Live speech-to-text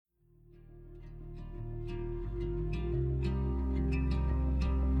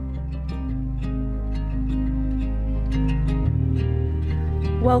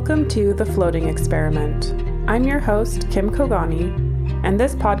Welcome to The Floating Experiment. I'm your host, Kim Kogani, and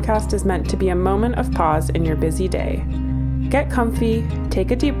this podcast is meant to be a moment of pause in your busy day. Get comfy,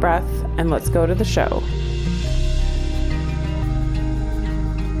 take a deep breath, and let's go to the show.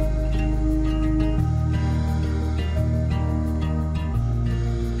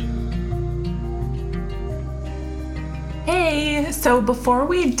 Hey, so before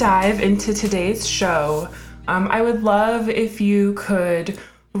we dive into today's show, I would love if you could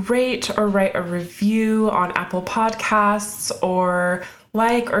rate or write a review on Apple Podcasts or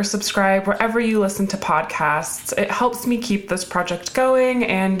like or subscribe wherever you listen to podcasts. It helps me keep this project going,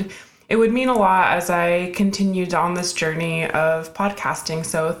 and it would mean a lot as I continued on this journey of podcasting.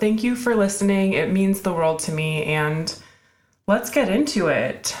 So thank you for listening. It means the world to me, and let's get into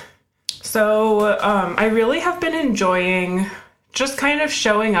it. So I really have been enjoying just kind of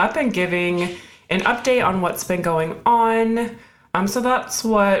showing up and giving an update on what's been going on. So that's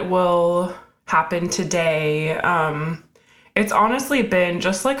what will happen today. It's honestly been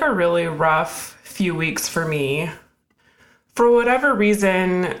just like a really rough few weeks for me. For whatever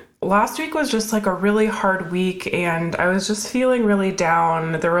reason, last week was just like a really hard week, and I was just feeling really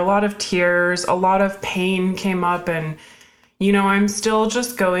down. There were a lot of tears, a lot of pain came up, and I'm still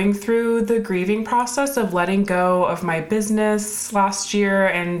just going through the grieving process of letting go of my business last year.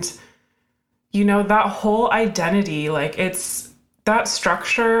 And, that whole identity, like it's that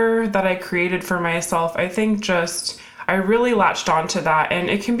structure that I created for myself. I think I really latched onto that, and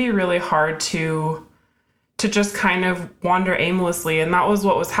it can be really hard to just kind of wander aimlessly. And that was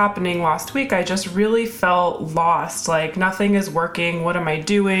what was happening last week. I just really felt lost, like nothing is working. What am I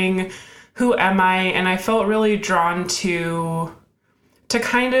doing? Who am I? And I felt really drawn to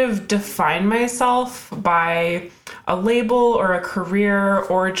kind of define myself by a label or a career,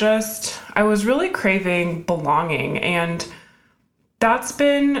 or just, I was really craving belonging. And that's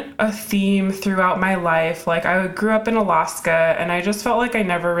been a theme throughout my life. Like I grew up in Alaska, and I just felt like I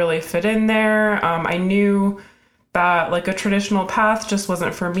never really fit in there. I knew that like a traditional path just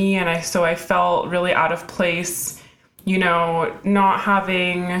wasn't for me. And so I felt really out of place, not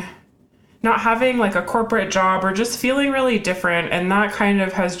having like a corporate job or just feeling really different. And that kind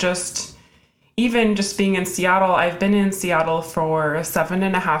of has even just being in Seattle, I've been in Seattle for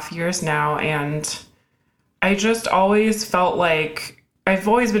 7.5 years now. And I just always felt like I've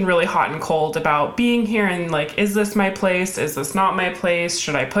always been really hot and cold about being here. And like, is this my place? Is this not my place?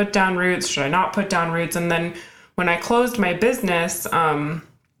 Should I put down roots? Should I not put down roots? And then when I closed my business,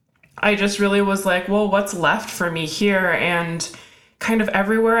 I just really was like, well, what's left for me here? And kind of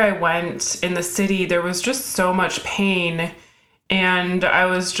everywhere I went in the city, there was just so much pain. And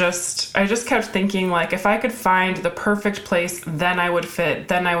I just kept thinking, like, if I could find the perfect place, then I would fit,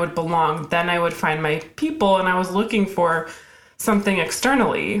 then I would belong, then I would find my people. And I was looking for something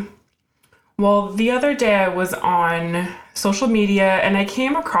externally. Well, the other day I was on social media and I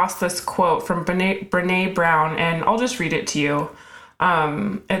came across this quote from Brene Brown, and I'll just read it to you.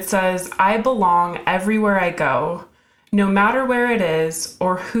 It says, "I belong everywhere I go, no matter where it is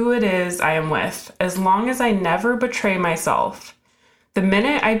or who it is I am with, as long as I never betray myself. The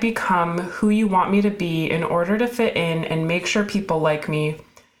minute I become who you want me to be in order to fit in and make sure people like me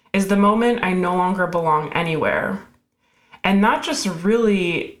is the moment I no longer belong anywhere." And that just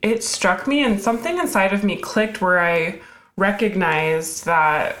really, it struck me, and something inside of me clicked where I recognized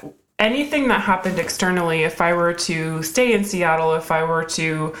that anything that happened externally, if I were to stay in Seattle, if I were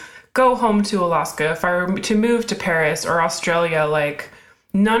to go home to Alaska, if I were to move to Paris or Australia, like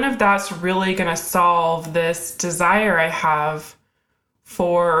none of that's really going to solve this desire I have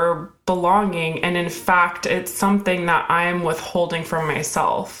for belonging. And in fact, it's something that I'm withholding from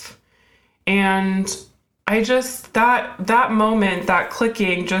myself. And I just, that moment, that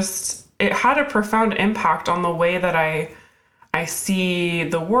clicking, it had a profound impact on the way that I see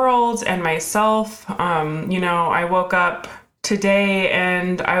the world and myself. I woke up today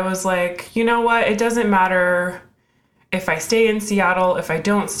and I was like, you know what? It doesn't matter if I stay in Seattle, if I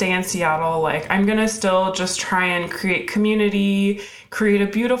don't stay in Seattle, like I'm going to still just try and create community, create a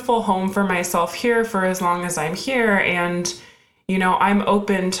beautiful home for myself here for as long as I'm here. And, I'm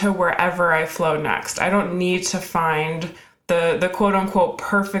open to wherever I flow next. I don't need to find the quote unquote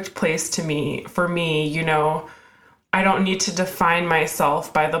perfect place for me. I don't need to define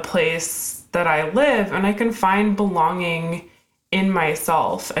myself by the place that I live, and I can find belonging in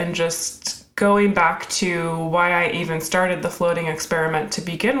myself. And just going back to why I even started the floating experiment to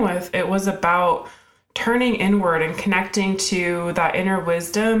begin with, it was about turning inward and connecting to that inner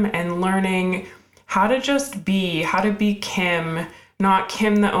wisdom and learning how to be Kim, not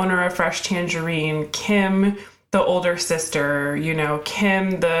Kim, the owner of Fresh Tangerine, Kim, the older sister,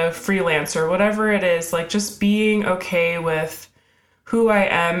 Kim, the freelancer, whatever it is, like just being okay with who I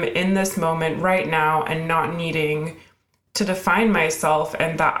am in this moment right now and not needing to define myself,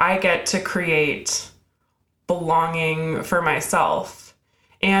 and that I get to create belonging for myself.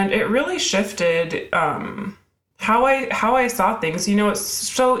 And it really shifted how I saw things. It's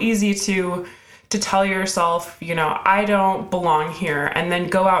so easy to tell yourself, I don't belong here, and then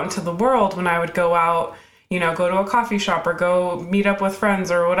go out into the world. When I would go out, go to a coffee shop or go meet up with friends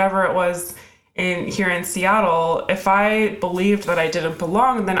or whatever it was here in Seattle, if I believed that I didn't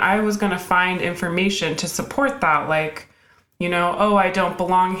belong, then I was going to find information to support that. Like, oh, I don't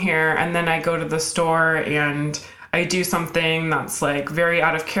belong here. And then I go to the store and I do something that's like very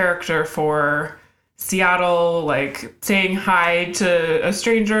out of character for Seattle, like saying hi to a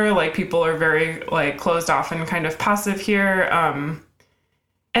stranger. Like, people are very like closed off and kind of passive here.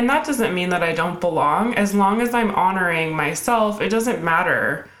 And that doesn't mean that I don't belong. As long as I'm honoring myself, it doesn't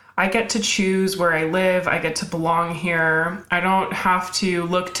matter. I get to choose where I live. I get to belong here. I don't have to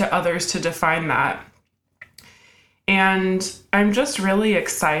look to others to define that. And I'm just really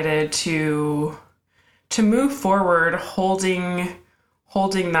excited to move forward holding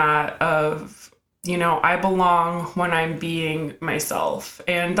that of, I belong when I'm being myself.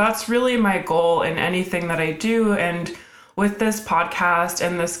 And that's really my goal in anything that I do. And with this podcast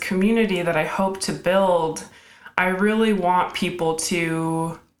and this community that I hope to build, I really want people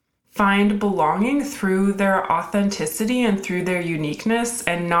to find belonging through their authenticity and through their uniqueness,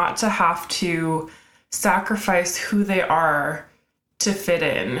 and not to have to sacrifice who they are to fit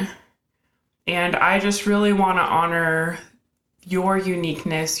in. And I just really want to honor your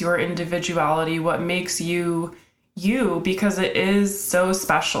uniqueness, your individuality, what makes you you, because it is so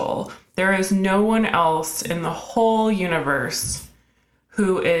special. There is no one else in the whole universe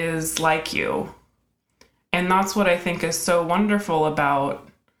who is like you. And that's what I think is so wonderful about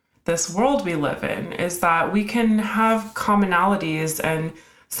this world we live in, is that we can have commonalities and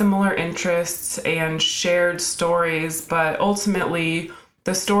similar interests and shared stories, but ultimately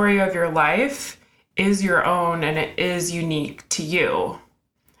the story of your life is your own and it is unique to you,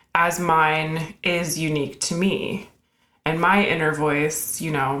 as mine is unique to me. And my inner voice,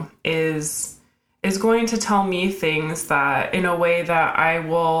 is going to tell me things that in a way that I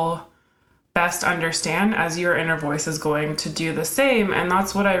will best understand, as your inner voice is going to do the same. And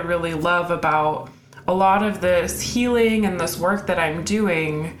that's what I really love about a lot of this healing and this work that I'm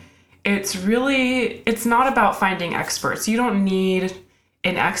doing. It's not about finding experts. You don't need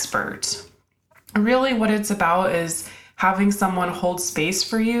an expert. Really what it's about is having someone hold space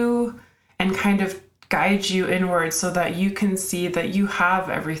for you and kind of guide you inward so that you can see that you have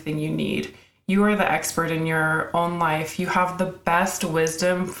everything you need. You are the expert in your own life. You have the best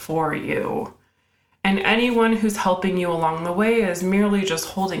wisdom for you. And anyone who's helping you along the way is merely just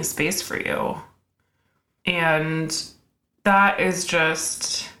holding space for you. And that is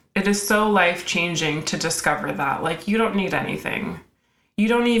it is so life-changing to discover that. Like, you don't need anything. You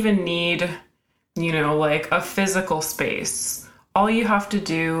don't even need, like a physical space. All you have to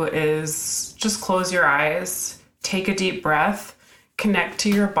do is just close your eyes, take a deep breath, connect to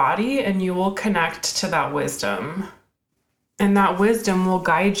your body, and you will connect to that wisdom. And that wisdom will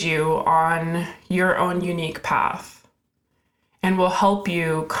guide you on your own unique path and will help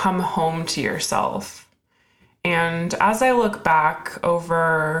you come home to yourself. And as I look back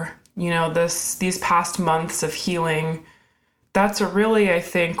over, these past months of healing, that's really, I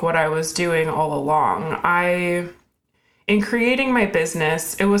think, what I was doing all along. In creating my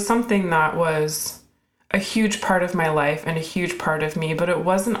business, it was something that was a huge part of my life and a huge part of me, but it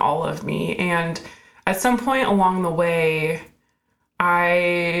wasn't all of me. And at some point along the way,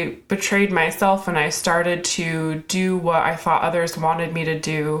 I betrayed myself and I started to do what I thought others wanted me to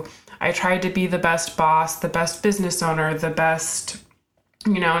do. I tried to be the best boss, the best business owner, the best,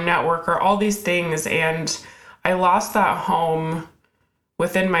 networker, all these things. And I lost that home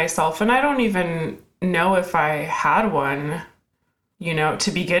within myself. And I don't even know if I had one,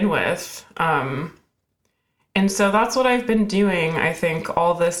 to begin with. And so that's what I've been doing, I think,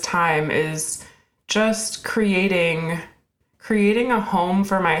 all this time, is just creating a home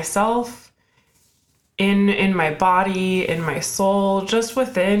for myself in my body, in my soul, just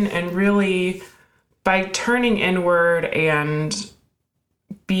within, and really by turning inward and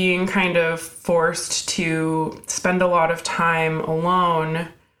being kind of forced to spend a lot of time alone,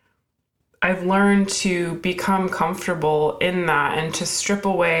 I've learned to become comfortable in that and to strip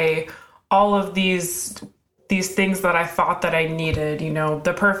away all of these things that I thought that I needed,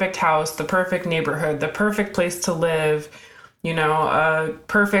 the perfect house, the perfect neighborhood, the perfect place to live, a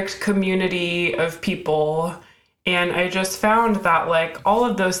perfect community of people, And I just found that like all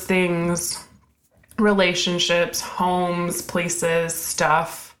of those things, relationships, homes, places,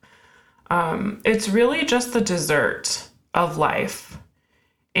 stuff, it's really just the dessert of life.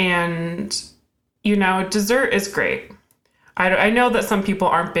 And, dessert is great. I know that some people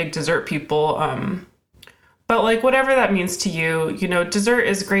aren't big dessert people, but like whatever that means to you, dessert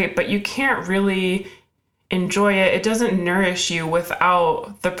is great, but you can't really enjoy it. It doesn't nourish you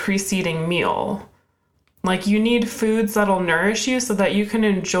without the preceding meal. Like you need foods that'll nourish you so that you can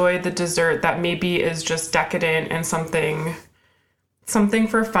enjoy the dessert that maybe is just decadent and something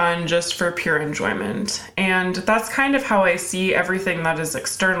for fun, just for pure enjoyment. And that's kind of how I see everything that is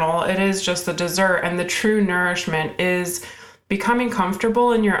external. It is just the dessert, and the true nourishment is becoming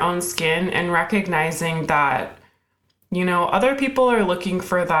comfortable in your own skin and recognizing that, other people are looking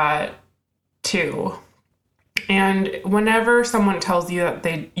for that too. And whenever someone tells you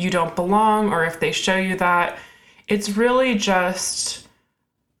that you don't belong, or if they show you that, it's really just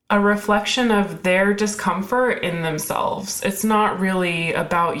a reflection of their discomfort in themselves. It's not really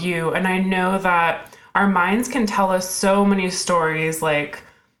about you. And I know that our minds can tell us so many stories. Like,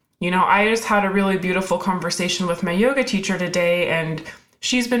 I just had a really beautiful conversation with my yoga teacher today, and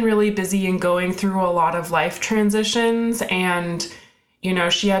she's been really busy and going through a lot of life transitions. And,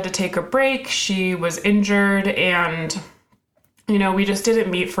 she had to take a break. She was injured, and, we just didn't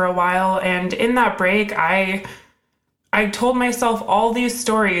meet for a while. And in that break, I told myself all these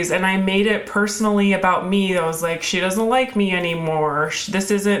stories, and I made it personally about me. I was like, she doesn't like me anymore. This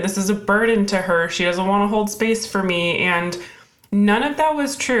is a burden to her. She doesn't want to hold space for me. And none of that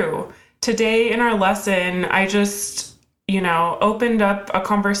was true. Today in our lesson, I just, opened up a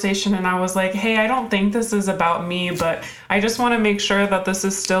conversation, and I was like, hey, I don't think this is about me, but I just want to make sure that this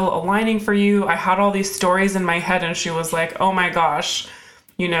is still aligning for you. I had all these stories in my head, and she was like, oh my gosh,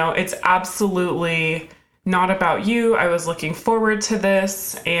 it's absolutely not about you. I was looking forward to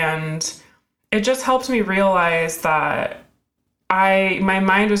this. And it just helped me realize that my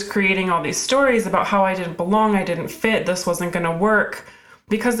mind was creating all these stories about how I didn't belong, I didn't fit, this wasn't going to work,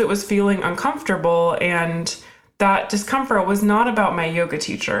 because it was feeling uncomfortable. And that discomfort was not about my yoga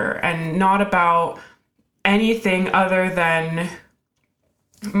teacher and not about anything other than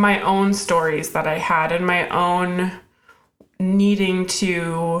my own stories that I had and my own needing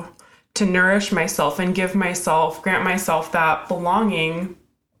to nourish myself and grant myself that belonging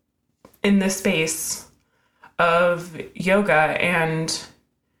in the space of yoga. And,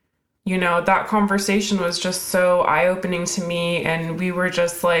 that conversation was just so eye-opening to me. And we were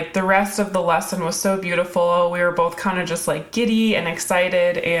just like, the rest of the lesson was so beautiful. We were both kind of just like giddy and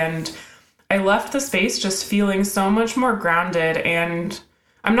excited. And I left the space just feeling so much more grounded. And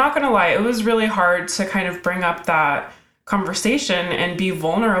I'm not going to lie, it was really hard to kind of bring up that conversation and be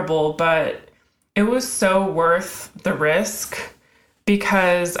vulnerable, but it was so worth the risk,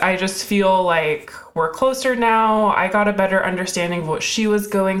 because I just feel like we're closer now. I got a better understanding of what she was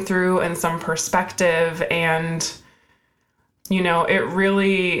going through and some perspective. And,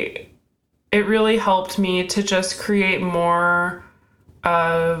 it really helped me to just create more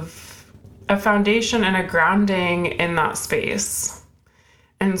of a foundation and a grounding in that space.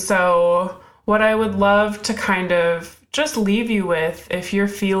 And so what I would love to kind of just leave you with, if you're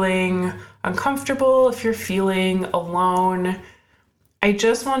feeling uncomfortable, if you're feeling alone, I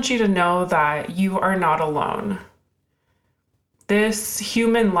just want you to know that you are not alone. This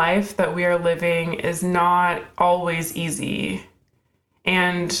human life that we are living is not always easy.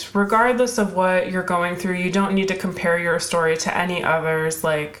 And regardless of what you're going through, you don't need to compare your story to any others.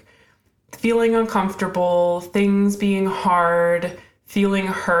 Like feeling uncomfortable, things being hard, feeling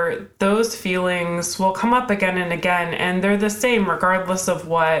hurt, those feelings will come up again and again, and they're the same regardless of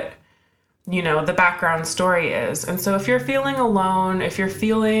what, the background story is. And so if you're feeling alone, if you're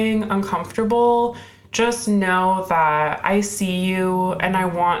feeling uncomfortable, just know that I see you and I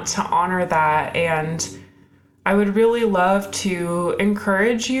want to honor that. And I would really love to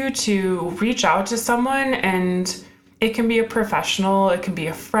encourage you to reach out to someone, and it can be a professional, it can be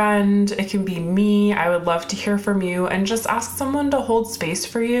a friend, it can be me. I would love to hear from you, and just ask someone to hold space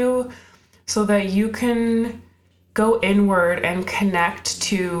for you so that you can go inward and connect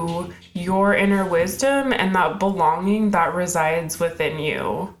to your inner wisdom and that belonging that resides within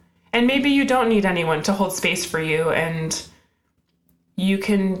you. And maybe you don't need anyone to hold space for you, and you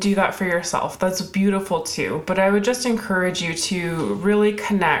can do that for yourself. That's beautiful too. But I would just encourage you to really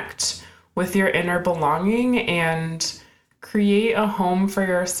connect with your inner belonging and create a home for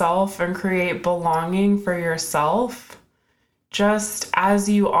yourself and create belonging for yourself just as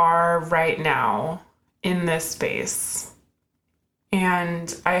you are right now in this space.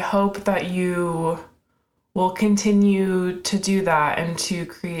 And I hope that you will continue to do that and to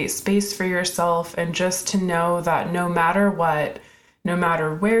create space for yourself, and just to know that no matter what, no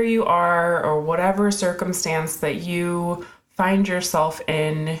matter where you are or whatever circumstance that you find yourself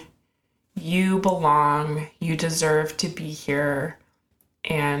in, you belong, you deserve to be here,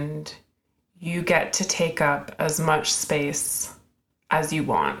 and you get to take up as much space as you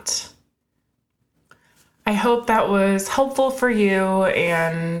want. I hope that was helpful for you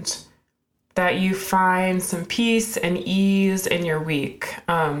and that you find some peace and ease in your week.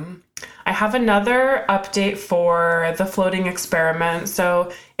 I have another update for the floating experiment.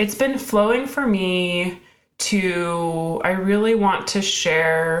 So it's been flowing for me I really want to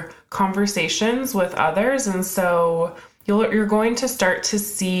share conversations with others. And so you're going to start to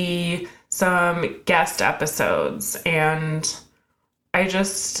see some guest episodes, and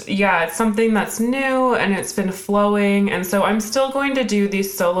it's something that's new and it's been flowing. And so I'm still going to do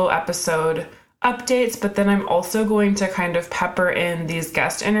these solo episode updates, but then I'm also going to kind of pepper in these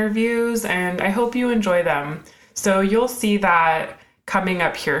guest interviews, and I hope you enjoy them. So you'll see that coming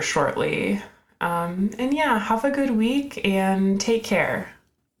up here shortly. Have a good week and take care.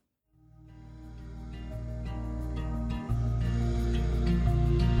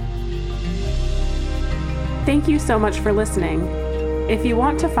 Thank you so much for listening. If you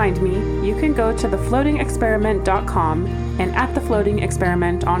want to find me, you can go to thefloatingexperiment.com and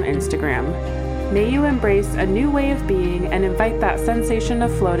 @thefloatingexperiment on Instagram. May you embrace a new way of being and invite that sensation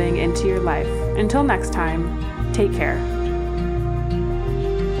of floating into your life. Until next time, take care.